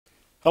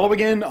Hello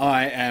again,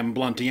 I am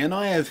Blunty and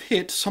I have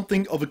hit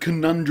something of a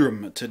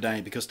conundrum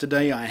today because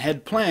today I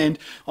had planned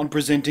on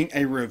presenting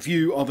a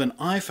review of an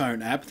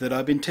iPhone app that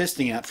I've been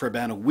testing out for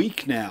about a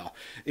week now.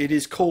 It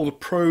is called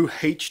PRO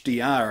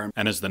HDR,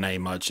 and as the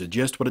name might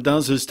suggest, what it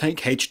does is take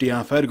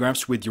HDR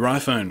photographs with your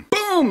iPhone.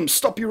 Boom!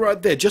 Stop you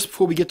right there. Just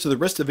before we get to the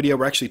rest of the video,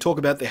 we'll actually talk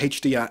about the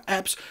HDR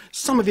apps.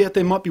 Some of you out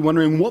there might be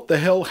wondering what the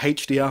hell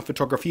HDR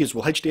photography is.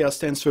 Well, HDR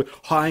stands for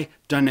High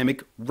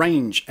Dynamic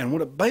Range, and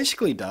what it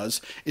basically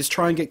does is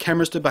try and get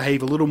cameras to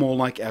behave a little more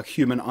like our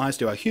human eyes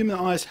do. Our human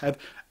eyes have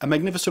a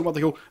magnificent, what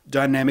they call,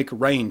 dynamic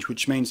range,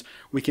 which means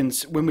we can,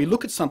 when we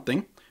look at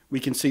something,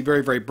 we can see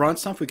very, very bright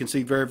stuff, we can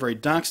see very, very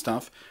dark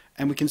stuff,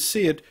 and we can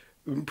see it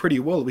pretty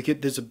well.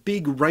 There's a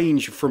big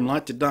range from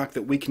light to dark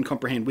that we can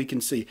comprehend, we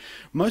can see.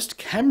 Most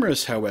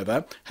cameras,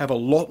 however, have a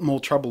lot more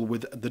trouble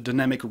with the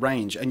dynamic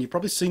range, and you've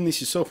probably seen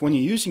this yourself when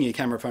you're using your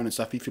camera phone and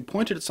stuff. If you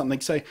point it at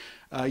something, say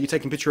you're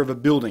taking a picture of a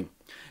building,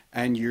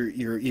 and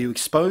you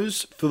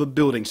expose for the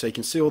building so you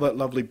can see all that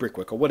lovely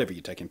brickwork or whatever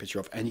you're taking a picture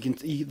of, and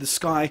the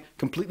sky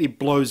completely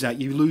blows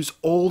out. You lose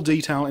all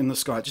detail in the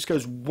sky. It just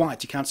goes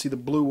white. You can't see the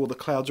blue or the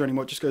clouds or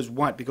anymore. It just goes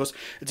white because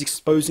it's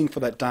exposing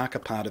for that darker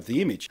part of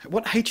the image.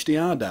 What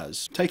HDR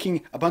does,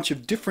 taking a bunch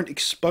of different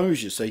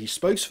exposures, so you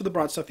expose for the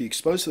bright stuff, you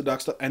expose for the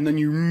dark stuff, and then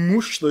you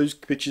mush those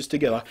pictures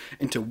together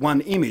into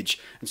one image,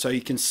 and so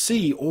you can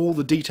see all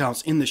the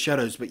details in the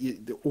shadows, but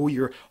all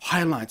your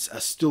highlights are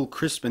still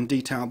crisp and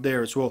detailed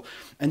there as well.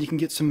 And you can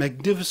get some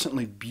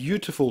magnificently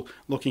beautiful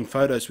looking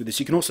photos with this.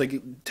 You can also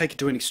take it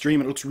to an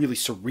extreme and it looks really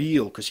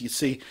surreal because you can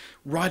see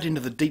right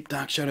into the deep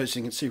dark shadows,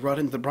 you can see right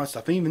into the bright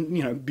stuff,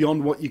 even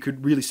beyond what you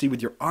could really see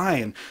with your eye.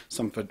 And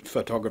some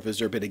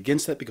photographers are a bit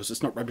against that because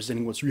it's not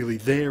representing what's really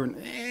there, and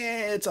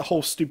it's a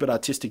whole stupid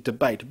artistic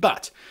debate.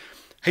 But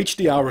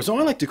HDR, as I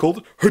like to call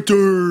it,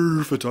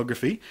 HDR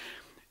photography,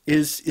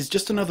 is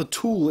just another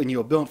tool in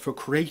your belt for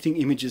creating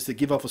images that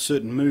give off a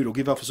certain mood or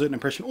give off a certain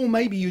impression. Or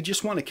maybe you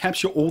just want to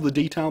capture all the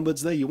detail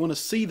that's there. You want to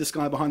see the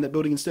sky behind that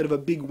building instead of a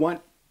big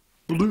white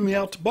bloom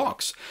out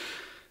box,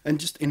 and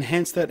just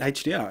enhance that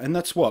HDR. And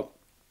that's what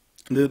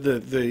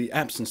the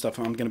apps and stuff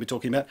I'm going to be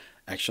talking about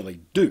actually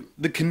do.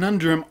 The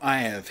conundrum I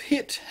have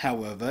hit,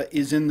 however,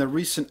 is in the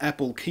recent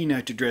Apple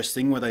keynote address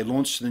thing where they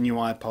launched the new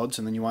iPods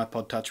and the new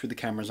iPod Touch with the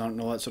cameras on it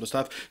and all that sort of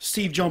stuff.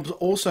 Steve Jobs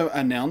also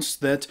announced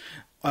that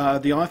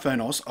the iPhone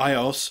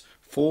iOS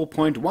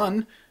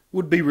 4.1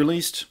 would be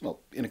released,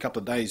 well, in a couple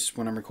of days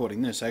when I'm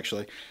recording this,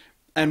 actually.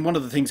 And one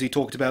of the things he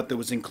talked about that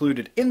was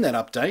included in that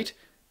update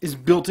is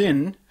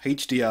built-in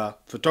HDR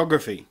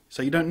photography.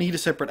 So you don't need a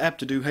separate app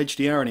to do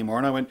HDR anymore.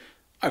 And I went,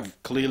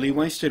 I've clearly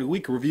wasted a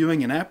week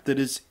reviewing an app that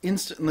is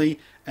instantly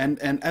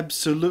and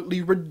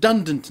absolutely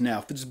redundant now.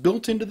 If it's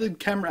built into the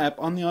camera app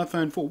on the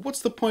iPhone 4,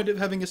 what's the point of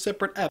having a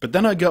separate app? But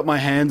then I got my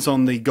hands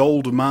on the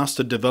Gold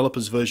Master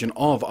Developers version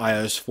of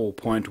iOS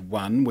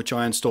 4.1, which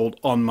I installed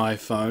on my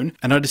phone,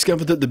 and I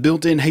discovered that the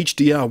built-in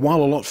HDR,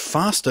 while a lot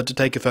faster to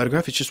take a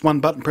photograph, it's just one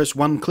button, press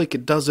one click,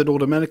 it does it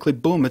automatically,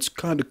 boom, it's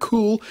kind of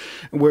cool.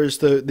 Whereas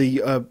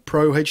the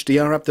Pro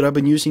HDR app that I've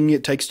been using,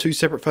 it takes two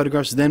separate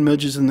photographs, then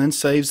merges and then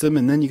saves them,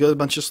 and then you got a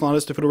bunch of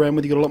sliders to fiddle around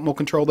with, you got a lot more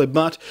control there,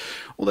 but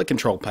all that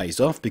control pays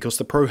off, because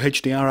the Pro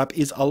HDR app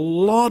is a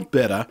lot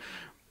better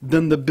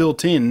than the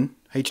built-in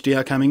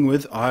HDR coming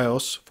with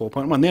iOS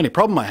 4.1. The only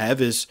problem I have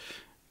is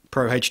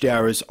Pro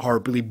HDR is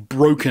horribly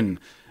broken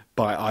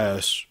by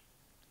iOS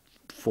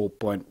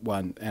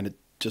 4.1, and it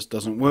just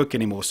doesn't work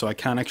anymore, so I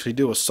can't actually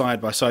do a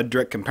side-by-side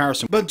direct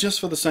comparison. But just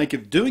for the sake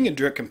of doing a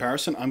direct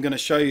comparison, I'm going to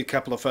show you a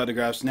couple of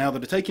photographs now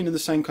that are taken in the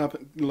same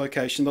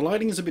location. The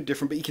lighting is a bit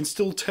different, but you can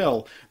still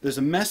tell there's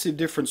a massive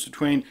difference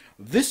between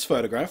this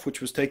photograph, which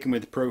was taken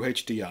with Pro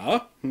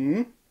HDR,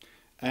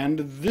 and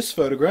this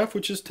photograph,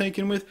 which is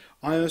taken with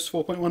iOS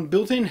 4.1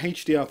 built-in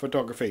HDR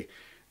photography.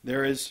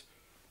 There is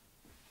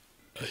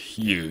a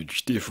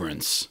huge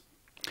difference.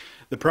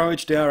 The Pro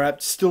HDR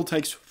app still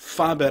takes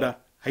far better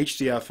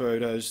HDR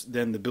photos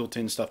than the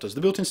built-in stuff does.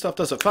 The built-in stuff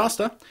does it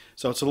faster,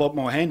 so it's a lot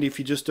more handy if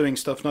you're just doing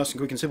stuff nice and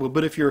quick and simple.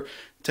 But if you're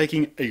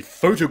taking a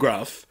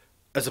photograph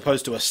as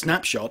opposed to a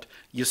snapshot,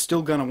 you're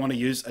still going to want to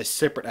use a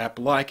separate app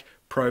like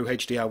Pro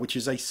HDR, which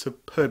is a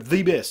superb,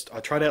 the best. I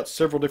tried out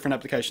several different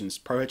applications.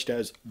 Pro HDR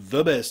is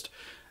the best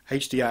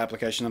HDR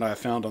application that I have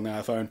found on the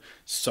iPhone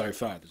so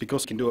far.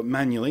 Because you can do it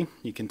manually,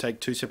 you can take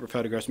two separate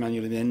photographs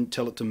manually, then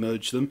tell it to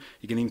merge them.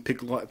 You can even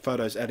pick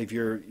photos out of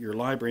your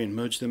library and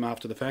merge them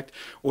after the fact,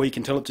 or you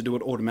can tell it to do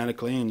it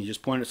automatically, and you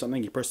just point at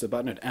something, you press the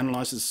button, it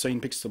analyzes the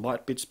scene, picks the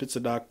light bits, picks the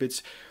dark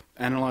bits,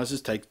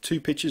 analyzes, takes two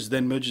pictures,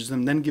 then merges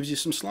them, then gives you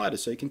some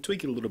sliders so you can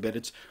tweak it a little bit.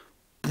 It's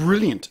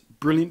brilliant,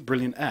 brilliant,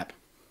 brilliant app.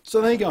 So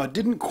there you go, I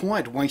didn't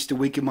quite waste a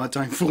week of my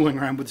time fooling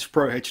around with this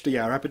Pro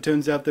HDR app. It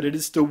turns out that it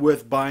is still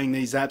worth buying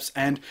these apps,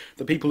 and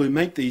the people who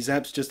make these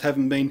apps just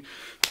haven't been...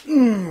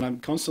 I'm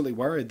constantly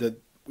worried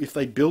that if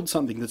they build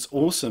something that's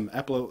awesome,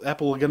 Apple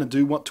are going to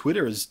do what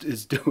Twitter is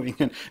doing,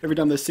 and every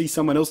time they see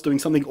someone else doing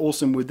something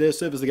awesome with their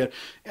service, they go,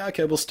 yeah,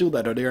 okay, we'll steal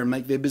that idea and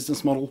make their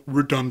business model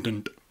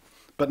redundant.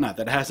 But no,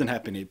 that hasn't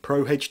happened here.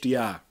 Pro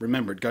HDR,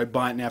 remember it, go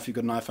buy it now if you've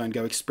got an iPhone,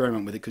 go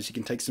experiment with it, because you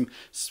can take some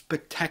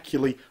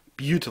spectacularly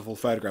beautiful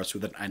photographs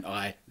with it, and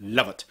I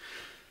love it.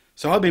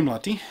 So I've been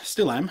Blunty,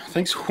 still am.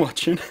 Thanks for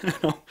watching, and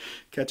I'll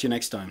catch you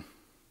next time.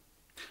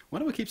 Why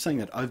do I keep saying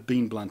that? I've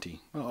been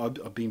Blunty. Well,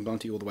 I've been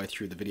Blunty all the way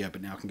through the video,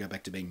 but now I can go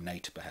back to being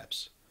Nate,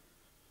 perhaps.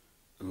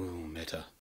 Ooh, meta.